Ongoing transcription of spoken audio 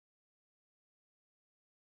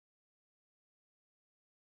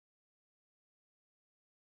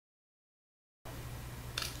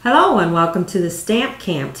Hello and welcome to the Stamp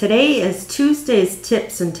Camp. Today is Tuesday's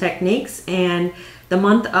tips and techniques, and the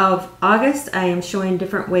month of August I am showing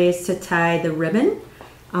different ways to tie the ribbon,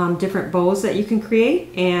 different bows that you can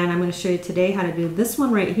create, and I'm going to show you today how to do this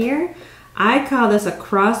one right here. I call this a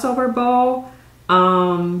crossover bow.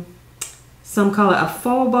 Some call it a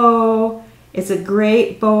faux bow. It's a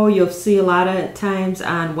great bow you'll see a lot of times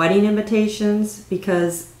on wedding invitations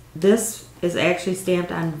because this is actually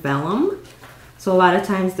stamped on vellum. So a lot of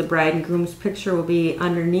times the bride and groom's picture will be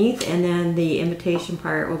underneath, and then the invitation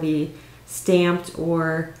part will be stamped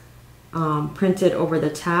or printed over the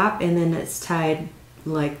top, and then it's tied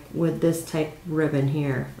like with this type ribbon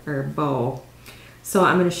here, or bow. So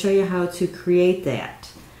I'm going to show you how to create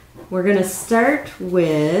that. We're going to start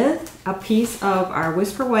with a piece of our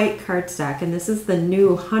Whisper White cardstock, and this is the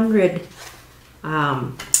new 100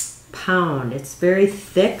 pound. It's very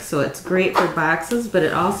thick, so it's great for boxes, but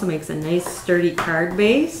it also makes a nice sturdy card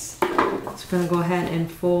base. So I'm going to go ahead and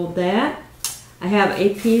fold that. I have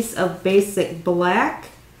a piece of basic black,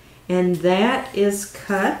 and that is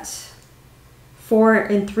cut 4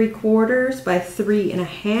 3/4 by 3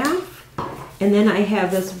 1/2. And then I have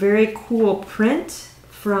this very cool print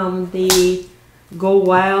from the Go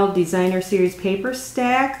Wild Designer Series paper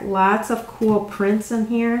stack. Lots of cool prints in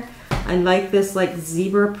here. I like this like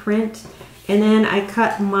zebra print. And then I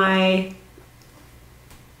cut my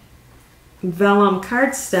vellum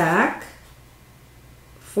cardstock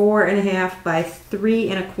 4 1/2 by 3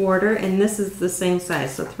 1/4, and this is the same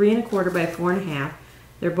size, so 3 1/4 by 4 1/2.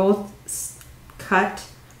 They're both cut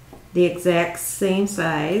the exact same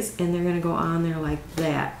size, and they're going to go on there like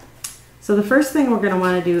that. So the first thing we're going to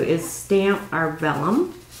want to do is stamp our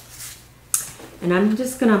vellum, and I'm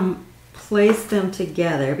just going to place them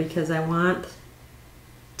together because I want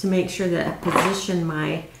to make sure that I position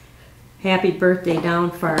my happy birthday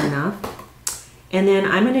down far enough. And then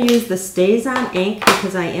I'm going to use the Stays On ink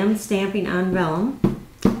because I am stamping on vellum.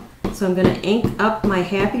 So I'm going to ink up my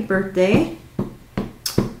happy birthday.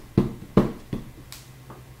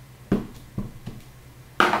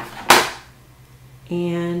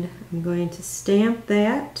 And I'm going to stamp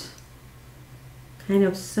that kind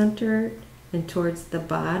of centered and towards the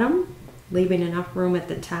bottom, leaving enough room at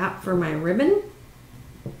the top for my ribbon.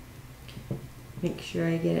 Make sure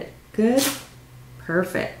I get it good.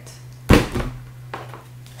 Perfect.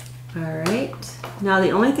 Alright, now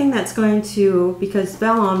the only thing that's going to, because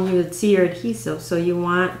vellum you would see your adhesive, so you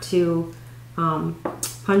want to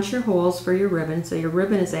punch your holes for your ribbon, so your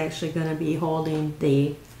ribbon is actually going to be holding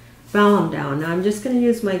the vellum down. Now I'm just going to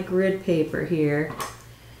use my grid paper here,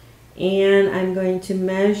 and I'm going to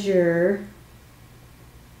measure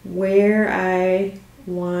where I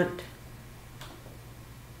want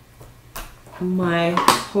my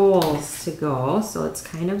holes to go, so it's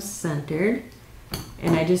kind of centered,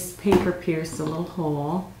 and I just paper pierced a little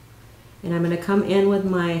hole, and I'm going to come in with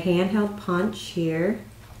my handheld punch here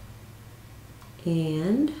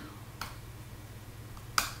and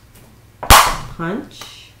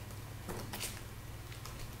punch,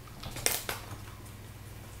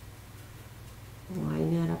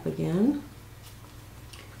 line that up again.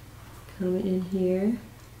 Come in here,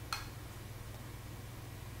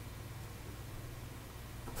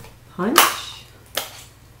 punch.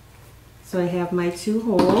 So I have my 2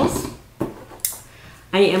 holes.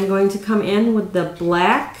 I am going to come in with the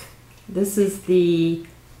black. This is the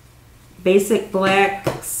basic black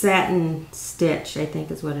satin stitch, I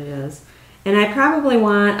think is what it is. And I probably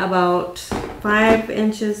want about 5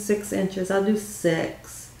 inches, 6 inches. I'll do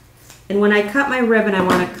 6. And when I cut my ribbon, I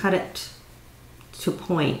want to cut it to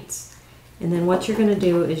points. And then what you're going to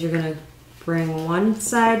do is you're going to bring one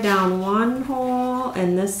side down one hole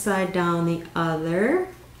and this side down the other.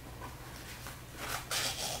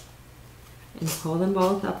 And pull them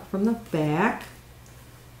both up from the back.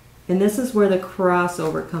 And this is where the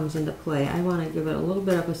crossover comes into play. I want to give it a little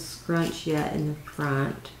bit of a scrunch yet in the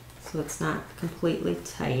front so it's not completely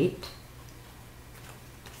tight.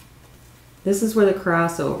 This is where the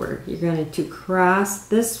crossover. You're going to cross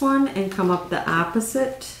this one and come up the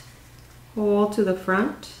opposite hole to the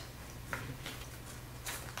front.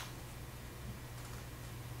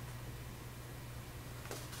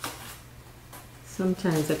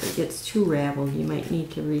 Sometimes if it gets too raveled, you might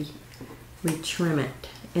need to retrim it.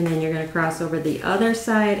 And then you're going to cross over the other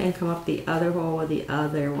side and come up the other hole with the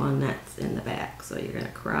other one that's in the back. So you're going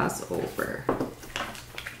to cross over.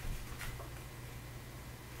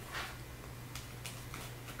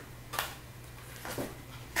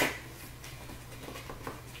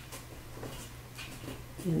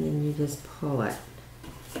 And then you just pull it.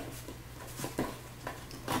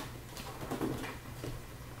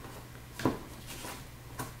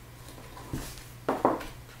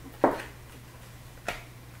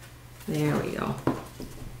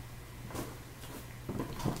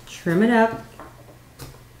 trim it up.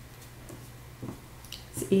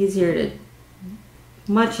 It's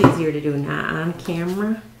much easier to do not on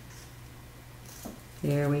camera.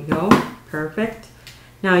 There we go, perfect.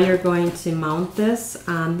 Now you're going to mount this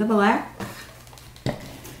on the black.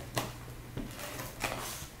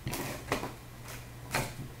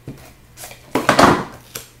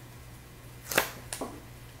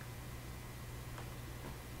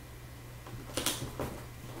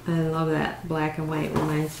 I love that black and white,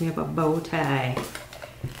 reminds me of a bow tie.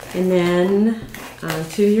 And then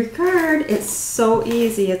onto your card. It's so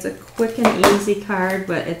easy. It's a quick and easy card,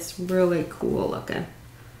 but it's really cool looking.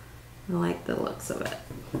 I like the looks of it.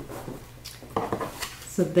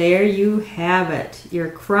 So there you have it. Your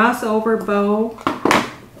crossover bow,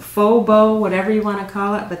 faux bow, whatever you want to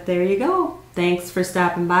call it, but there you go. Thanks for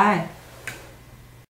stopping by.